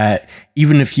that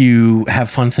even if you have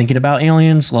fun thinking about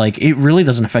aliens, like, it really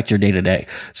doesn't affect your day to day.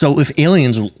 So if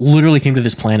aliens literally came to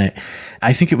this planet,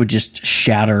 I think it would just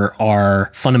shatter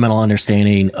our fundamental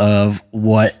understanding of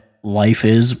what life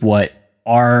is, what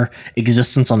our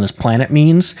existence on this planet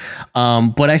means.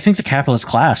 But I think the capitalist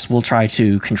class will try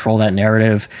to control that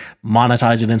narrative,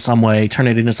 monetize it in some way, turn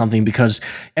it into something, because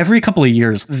every couple of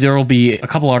years there will be a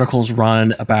couple articles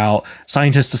run about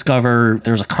scientists discover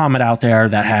there's a comet out there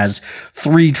that has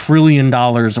 $3 trillion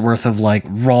worth of like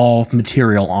raw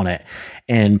material on it.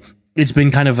 And it's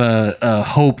been kind of a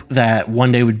hope that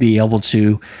one day we'd be able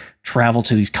to travel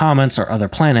to these comets or other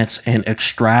planets and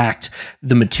extract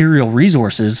the material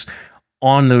resources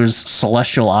on those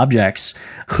celestial objects.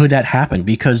 Could that happen?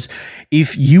 Because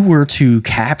if you were to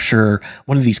capture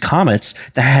one of these comets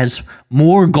that has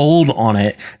more gold on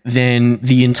it than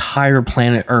the entire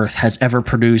planet Earth has ever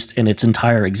produced in its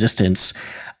entire existence,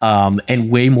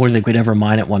 and way more than they could ever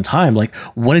mine at one time, like,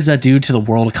 what does that do to the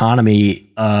world economy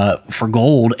for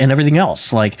gold and everything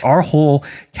else? Like, our whole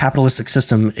capitalistic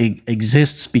system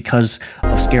exists because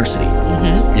of scarcity.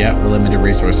 Yeah, the limited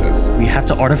resources. We have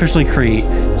to artificially create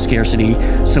scarcity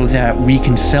so that we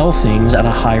can sell things at a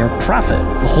higher profit.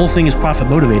 The whole thing is profit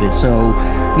motivated. So,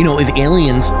 you know, if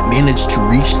aliens managed to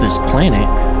reach this planet,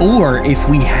 or if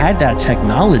we had that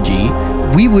technology,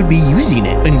 we would be using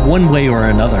it in one way or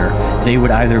another. They would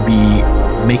either be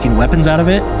making weapons out of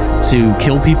it to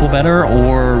kill people better,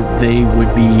 or they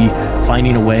would be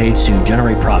finding a way to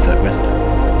generate profit with it.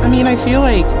 I mean, I feel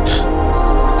like,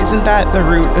 isn't that the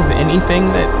root of anything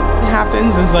that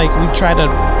happens, is like we try to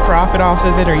profit off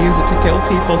of it or use it to kill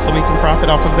people so we can profit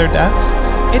off of their deaths?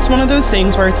 It's one of those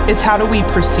things where it's how do we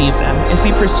perceive them? If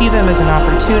we perceive them as an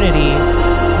opportunity,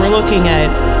 we're looking at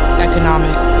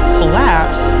economic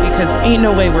collapse, because ain't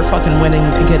no way we're fucking winning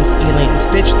against aliens.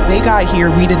 Bitch, they got here,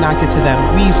 we did not get to them.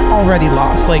 We've already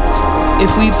lost. Like,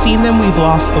 if we've seen them, we've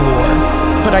lost the war.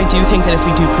 But I do think that if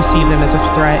we do perceive them as a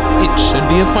threat, it should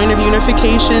be a point of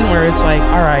unification where it's like,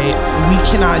 all right, we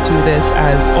cannot do this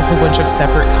as a whole bunch of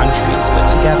separate countries, but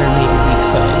together maybe we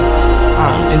could.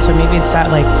 And so maybe it's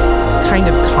that like kind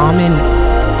of common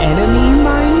enemy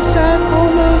mindset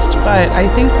almost. But I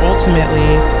think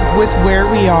ultimately with where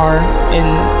we are and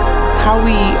how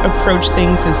we approach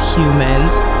things as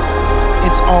humans,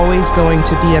 it's always going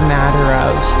to be a matter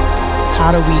of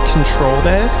how do we control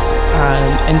this?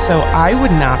 And so I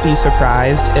would not be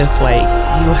surprised if like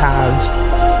you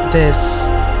have this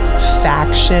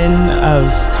faction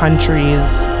of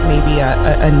countries, maybe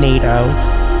a NATO,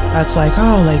 that's like,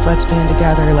 oh, like, let's band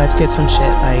together, let's get some shit,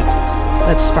 like,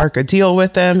 let's spark a deal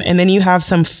with them. And then you have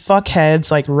some fuckheads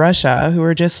like Russia who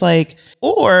are just like,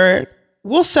 or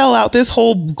we'll sell out this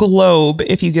whole globe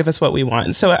if you give us what we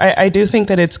want. So I do think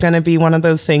that it's going to be one of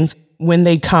those things when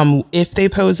they come, if they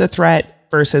pose a threat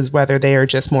versus whether they are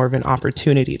just more of an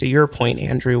opportunity, to your point,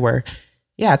 Andrew, where,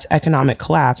 yeah, it's economic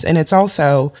collapse. And it's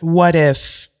also, what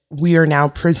if we are now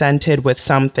presented with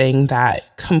something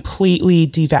that completely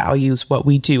devalues what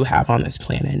we do have on this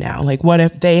planet now? Like, what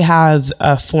if they have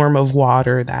a form of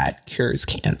water that cures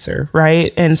cancer,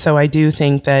 right? And so I do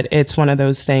think that it's one of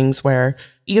those things where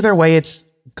either way, it's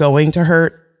going to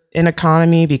hurt an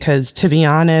economy, because to be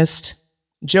honest,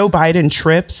 Joe Biden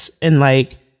trips and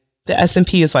like the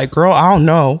S&P is like, girl, I don't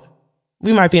know.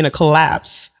 We might be in a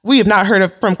collapse. We have not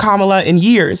heard from Kamala in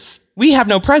years. We have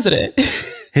no president.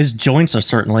 His joints are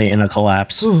certainly in a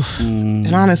collapse. And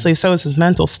honestly, so is his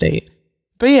mental state.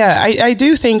 But yeah, I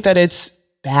do think that it's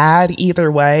bad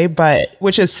either way, but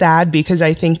which is sad, because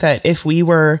I think that if we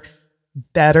were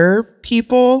better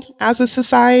people as a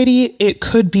society, it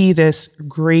could be this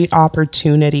great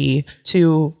opportunity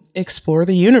to explore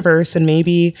the universe and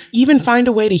maybe even find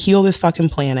a way to heal this fucking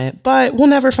planet. But we'll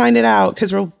never find it out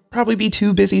because we'll probably be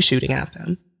too busy shooting at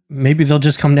them. Maybe they'll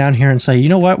just come down here and say, you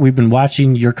know what? We've been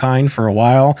watching your kind for a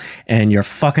while and you're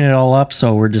fucking it all up.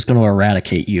 So we're just going to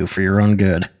eradicate you for your own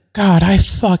good. God, I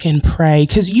fucking pray.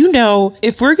 Because, you know,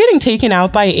 if we're getting taken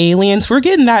out by aliens, we're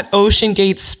getting that Ocean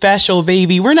Gate special,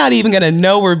 baby. We're not even going to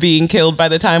know we're being killed by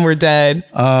the time we're dead.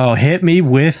 Oh, hit me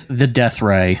with the death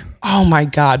ray. Oh my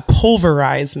God,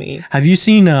 pulverize me. Have you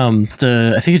seen I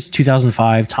think it's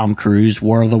 2005 Tom Cruise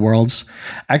War of the Worlds?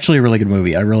 Actually a really good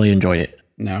movie. I really enjoyed it.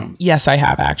 No. Yes, I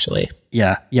have actually.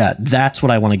 Yeah. That's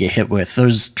what I want to get hit with.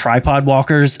 Those tripod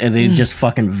walkers, and they just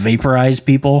fucking vaporize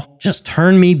people. Just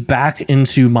turn me back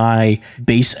into my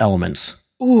base elements.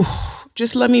 Ooh,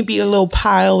 just let me be a little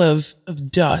pile of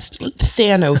dust.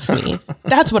 Thanos me.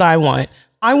 That's what I want.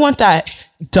 I want that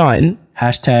done.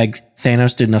 Hashtag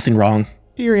Thanos did nothing wrong.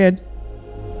 Period.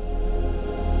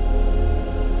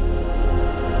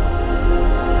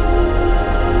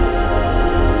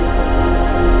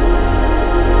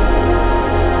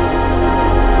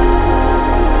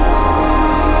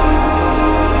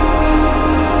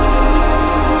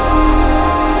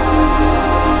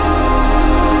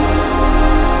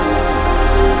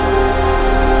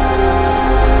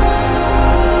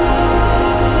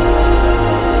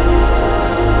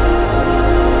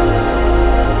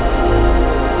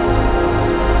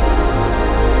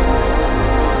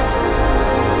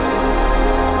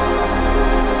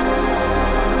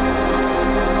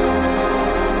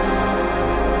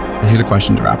 Here's a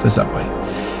question to wrap this up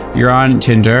with. You're on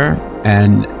Tinder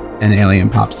and an alien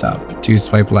pops up. Do you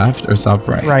swipe left or swipe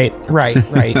right? Right.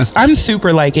 I'm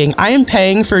super liking. I am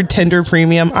paying for Tinder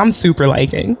Premium. I'm super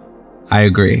liking. I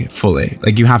agree fully.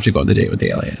 Like, you have to go on the date with the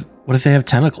alien. What if they have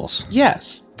tentacles?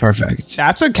 Yes. Perfect.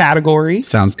 That's a category.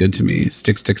 Sounds good to me.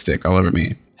 Stick all over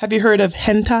me. Have you heard of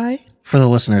hentai? For the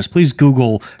listeners, please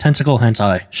Google tentacle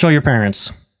hentai. Show your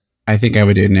parents. I think I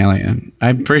would date an alien.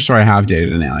 I'm pretty sure I have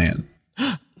dated an alien.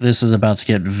 This is about to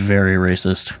get very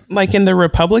racist. Like in the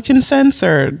Republican sense,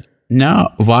 or?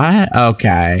 No. What?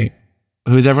 Okay.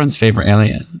 Who's everyone's favorite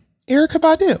alien? Erykah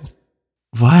Badu.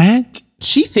 What?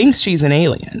 She thinks she's an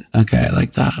alien. Okay, I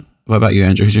like that. What about you,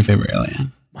 Andrew? Who's your favorite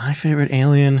alien? My favorite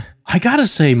alien? I gotta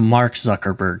say Mark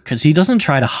Zuckerberg, because he doesn't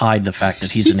try to hide the fact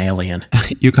that he's an alien.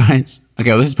 You guys.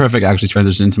 Okay, well, this is perfect. Actually,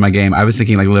 transition into my game. I was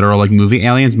thinking like literal like movie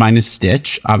aliens. Mine is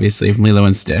Stitch, obviously from Lilo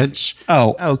and Stitch.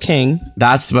 Oh, King.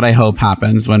 That's what I hope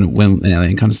happens when an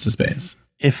alien comes to space.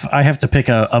 If I have to pick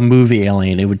a movie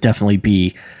alien, it would definitely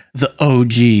be the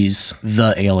OGs,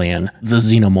 the alien, the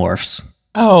xenomorphs.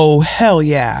 Oh, hell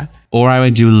yeah. Or I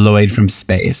would do Lloyd from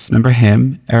Space. Remember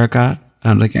him, Erica? I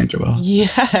don't like Andrew will.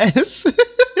 Yes.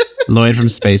 Lloyd from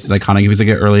Space is iconic. He was like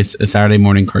an early Saturday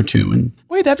morning cartoon.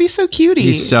 Wait, that'd be so cutie.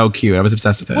 He's so cute. I was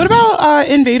obsessed with him. What about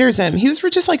Invader Zim? He was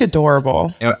just like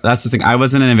adorable. That's the thing. I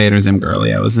wasn't an Invader Zim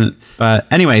girly. I wasn't. But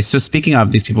anyway, so speaking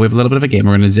of these people, we have a little bit of a game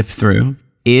we're going to zip through.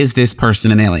 Is this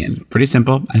person an alien? Pretty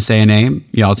simple. I say a name.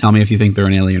 Y'all tell me if you think they're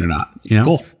an alien or not. You know?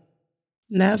 Cool.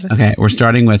 Never. Okay, we're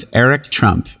starting with Eric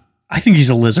Trump. I think he's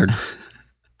a lizard.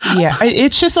 Yeah,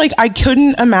 it's just like I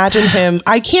couldn't imagine him.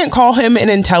 I can't call him an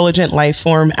intelligent life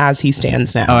form as he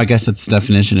stands now. Oh, I guess that's the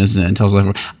definition, isn't it? Intelligent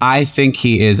life form. I think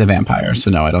he is a vampire. So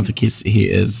no, I don't think he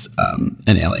is an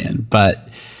alien. But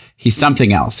he's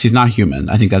something else. He's not human.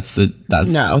 I think that's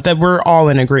no. That we're all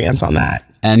in agreement on that.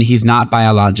 And he's not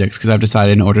biologics, because I've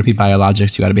decided in order to be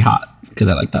biologics, you got to be hot, because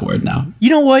I like that word now. You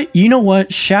know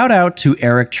what? Shout out to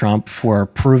Eric Trump for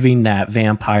proving that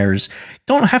vampires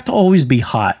don't have to always be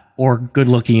hot or good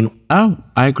looking. Oh,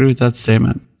 I agree with that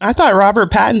statement. I thought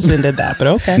Robert Pattinson did that, but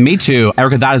okay. Me too.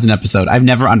 Erica, that is an episode. I've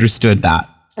never understood that.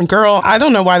 Girl, I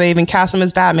don't know why they even cast him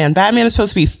as Batman. Batman is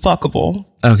supposed to be fuckable.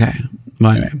 Okay.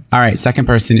 Well, anyway. All right. Second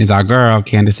person is our girl,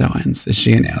 Candace Owens. Is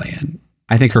she an alien?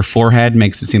 I think her forehead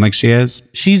makes it seem like she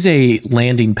is. She's a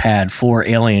landing pad for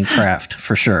alien craft,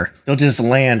 for sure. They'll just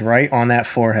land right on that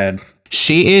forehead.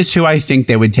 She is who I think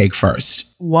they would take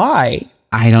first. Why?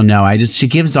 I don't know. She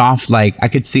gives off like, I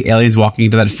could see aliens walking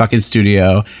into that fucking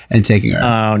studio and taking her.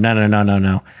 Oh,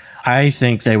 no. I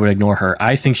think they would ignore her.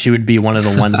 I think she would be one of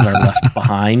the ones that are left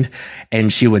behind,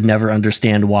 and she would never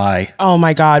understand why. Oh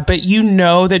my God. But you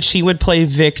know that she would play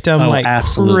victim like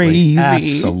crazy.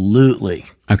 Absolutely.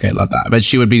 Okay, love that. But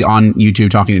she would be on YouTube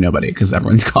talking to nobody because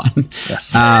everyone's gone.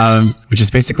 Yes. Which is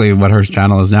basically what her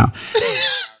channel is now.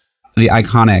 The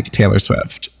iconic Taylor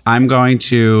Swift. I'm going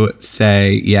to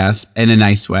say yes in a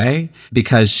nice way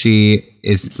because she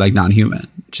is like non-human.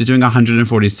 She's doing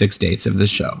 146 dates of this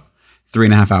show,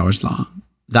 3.5 hours long.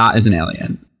 That is an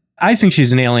alien. I think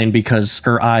she's an alien because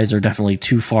her eyes are definitely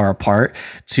too far apart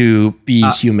to be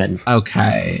human.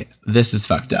 Okay, this is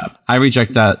fucked up. I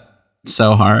reject that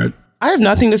so hard. I have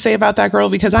nothing to say about that girl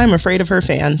because I'm afraid of her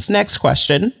fans. Next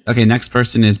question. Okay, next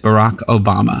person is Barack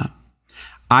Obama.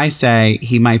 I say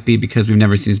he might be because we've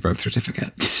never seen his birth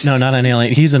certificate. No, not an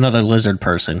alien. He's another lizard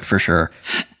person for sure.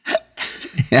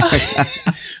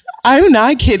 I'm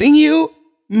not kidding you.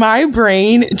 My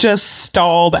brain just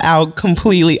stalled out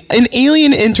completely. An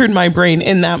alien entered my brain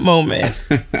in that moment.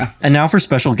 And now for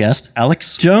special guest,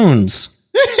 Alex Jones.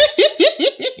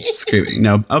 Screaming.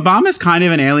 No, Obama's kind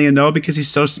of an alien though because he's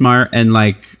so smart and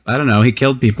like, I don't know, he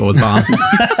killed people with bombs.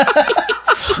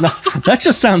 No, that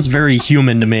just sounds very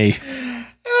human to me.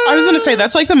 I was going to say,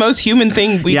 that's like the most human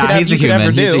thing we could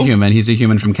ever do. He's a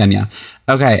human from Kenya.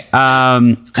 Okay.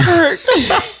 Kirk.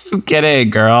 I'm kidding,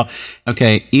 girl.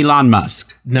 Okay, Elon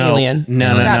Musk. No, Alien.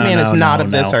 no, That man is not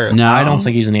of this earth. No. I don't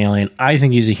think he's an alien. I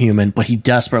think he's a human, but he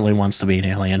desperately wants to be an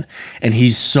alien. And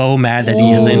he's so mad that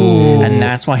he isn't. And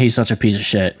that's why he's such a piece of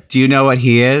shit. Do you know what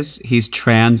he is? He's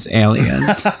trans alien.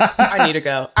 I need to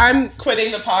go. I'm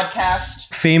quitting the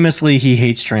podcast. Famously, he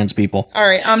hates trans people. All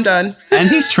right, I'm done. And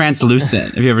he's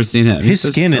translucent. Have you ever seen him? His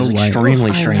He's skin so is white.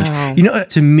 extremely I strange. know. You know,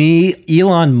 to me,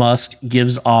 Elon Musk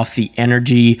gives off the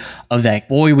energy of that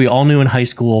boy we all knew in high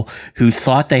school who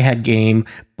thought they had game,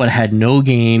 but had no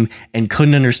game and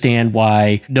couldn't understand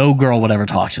why no girl would ever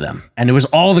talk to them. And it was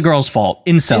all the girl's fault.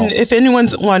 Incel. And if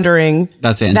anyone's wondering,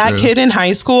 That's Andrew. that kid in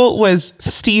high school was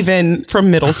Steven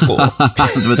from middle school.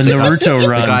 The Naruto The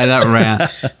run. guy that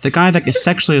ran. The guy that gets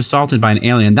sexually assaulted by an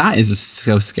alien. That is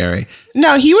so scary.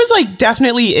 No, he was like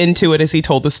definitely into it as he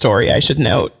told the story, I should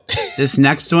note. This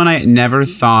next one I never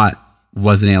thought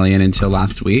was an alien until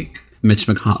last week. Mitch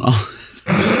McConnell.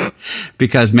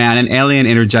 Because, man, an alien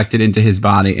intervened into his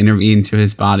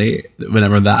body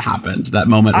whenever that happened. That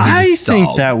moment when he I was think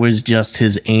stalled. that was just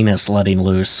his anus letting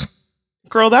loose.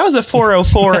 Girl, that was a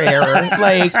 404 error.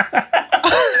 Like,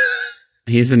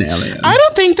 He's an alien. I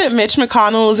don't think that Mitch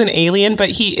McConnell is an alien, but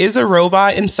he is a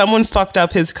robot and someone fucked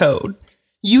up his code.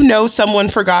 You know, someone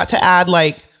forgot to add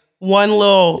like one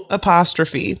little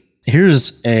apostrophe.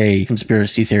 Here's a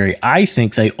conspiracy theory. I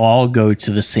think they all go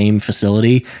to the same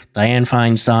facility. Dianne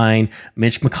Feinstein,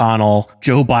 Mitch McConnell,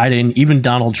 Joe Biden, even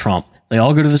Donald Trump. They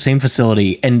all go to the same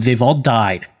facility and they've all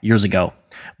died years ago.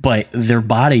 But their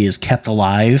body is kept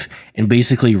alive and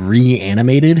basically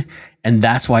reanimated. And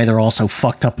that's why they're all so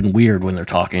fucked up and weird when they're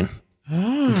talking.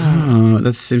 Oh,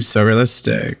 that seems so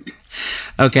realistic.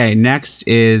 Okay, next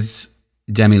is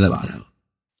Demi Lovato.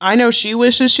 I know she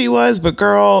wishes she was, but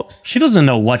girl, She doesn't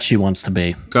know what she wants to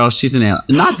be. Girl, she's an alien.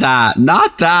 Not that.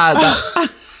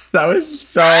 That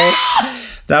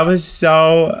was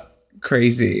so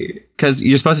crazy. Because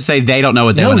you're supposed to say they don't know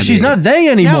what they want No, to she's be. not they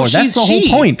anymore. No, That's she's the whole she.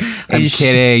 point. I'm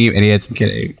kidding, you idiots. I'm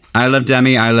kidding. I love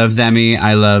Demi. I love Themi.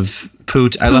 I love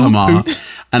Poot. I love them all.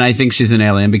 And I think she's an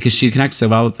alien because she connects so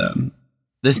well with them.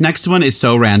 This next one is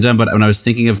so random, but when I was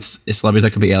thinking of celebrities that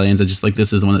could be aliens, I just like,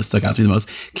 this is the one that stuck out to me the most.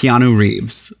 Keanu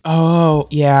Reeves. oh,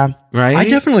 yeah. Right? I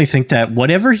definitely think that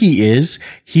whatever he is,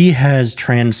 he has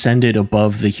transcended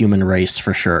above the human race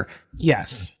for sure.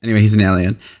 Yes. Anyway, he's an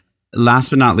alien. Last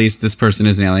but not least, this person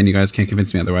is an alien. You guys can't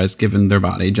convince me otherwise, given their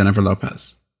body. Jennifer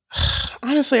Lopez.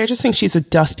 Honestly, I just think she's a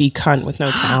dusty cunt with no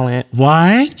talent.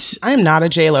 What? I am not a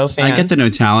J-Lo fan. I get the no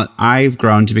talent. I've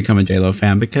grown to become a J-Lo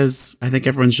fan because I think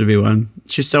everyone should be one.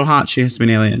 She's so hot. She has to be an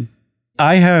alien.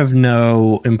 I have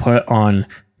no input on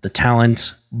the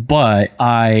talent, but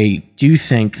I do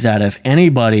think that if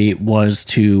anybody was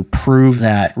to prove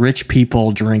that rich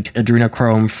people drink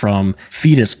adrenochrome from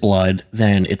fetus blood,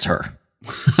 then it's her.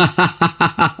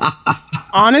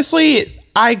 Honestly,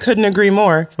 I couldn't agree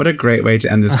more. What a great way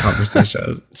to end this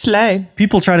conversation. Slay.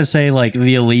 People try to say like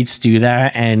the elites do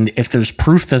that, and if there's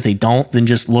proof that they don't, then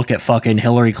just look at fucking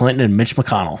Hillary Clinton and Mitch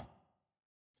McConnell.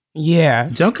 Yeah.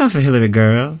 Don't come for Hillary,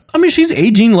 girl. I mean, she's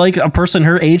aging like a person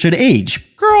her age should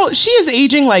age. Girl, she is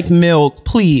aging like milk,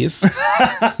 please.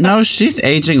 No, she's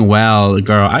aging well,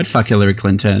 girl. I'd fuck Hillary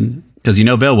Clinton because you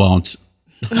know Bill won't.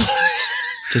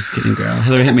 Just kidding, girl.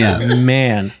 Hillary, hit me up.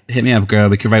 Man, Hit me up, girl.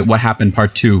 We could write What Happened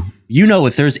Part 2. you know,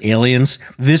 if there's aliens,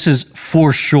 this is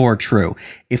for sure true.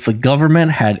 If the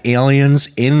government had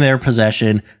aliens in their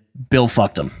possession, Bill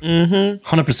fucked them.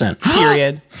 100%.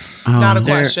 Period. Not a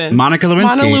question. Monica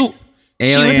Lewinsky.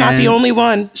 She was not the only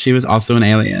one. She was also an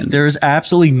alien. There is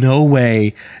absolutely no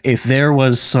way if there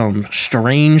was some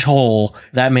strange hole,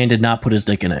 that man did not put his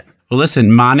dick in it. Well,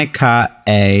 listen, Monica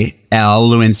A.L.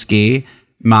 Lewinsky.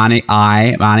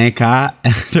 Monica.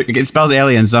 It spells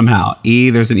alien somehow. E,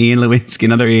 there's an E in Lewinsky,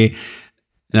 another E.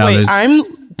 No, Wait, there's- I'm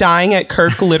dying at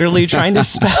Kirk literally trying to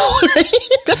spell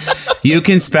right. You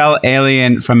can spell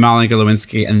alien from Monica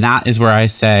Lewinsky, and that is where I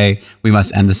say we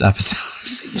must end this episode.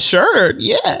 Sure,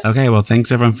 yeah. Okay, well,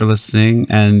 thanks everyone for listening,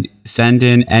 and send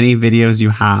in any videos you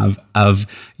have of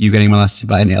you getting molested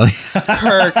by an alien.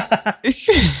 Kirk.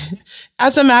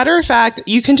 As a matter of fact,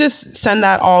 you can just send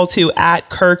that all to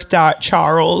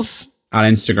 @Kirk.Charles. On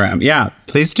Instagram. Yeah,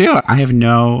 please do. I have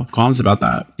no qualms about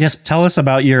that. Yes, tell us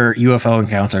about your UFO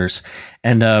encounters,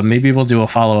 and maybe we'll do a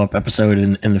follow-up episode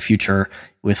in the future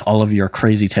with all of your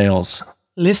crazy tales.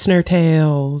 Listener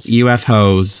tales.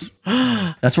 UFHoes.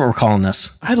 That's what we're calling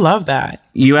this. I love that.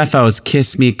 UFOs,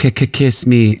 kiss me, kiss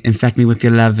me, infect me with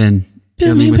your lovin'.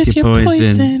 Kill me with your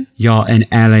poison. You're an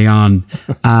alien.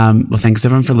 Well, thanks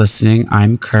everyone for listening.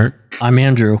 I'm Kirk. I'm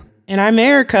Andrew. And I'm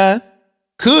Erica.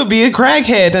 Could be a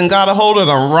crackhead and got a hold of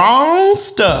the wrong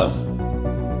stuff.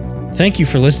 Thank you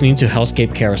for listening to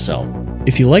Hellscape Carousel.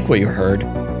 If you like what you heard,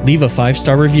 leave a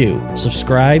 5-star review,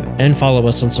 subscribe, and follow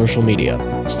us on social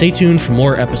media. Stay tuned for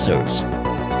more episodes.